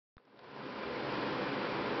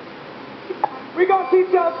We're going to teach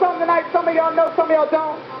y'all something tonight. Some of y'all know, some of y'all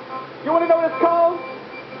don't. You want to know what it's called?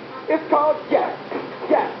 It's called yes,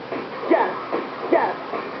 yes, yes, yes,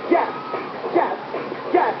 yes, yes,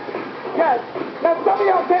 yes, yes. Now, some of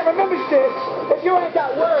y'all can't remember shit if you ain't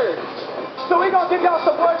got words. So we're going to give y'all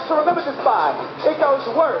some words to remember this by. It goes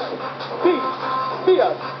work, beat, fear,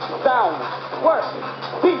 sound, work,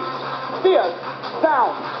 beat, fear,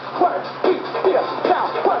 sound, work, beat, fear,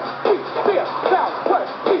 sound, work, beat, fear, sound, work,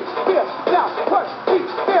 beat, fear, sound, work, beat,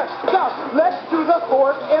 fear, sound. Let's do the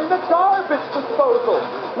fork in the garbage disposal.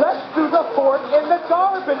 Let's do the fork in the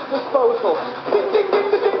garbage disposal. Ding, ding,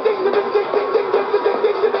 ding, ding, ding, ding, ding, ding, ding, ding, ding, ding,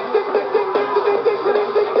 ding, ding, ding.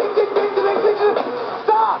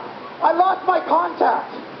 Stop! I lost my contact.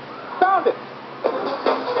 Found it.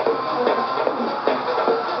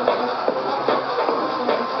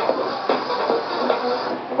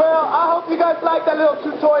 Well, I hope you guys liked that little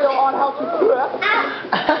tutorial on how to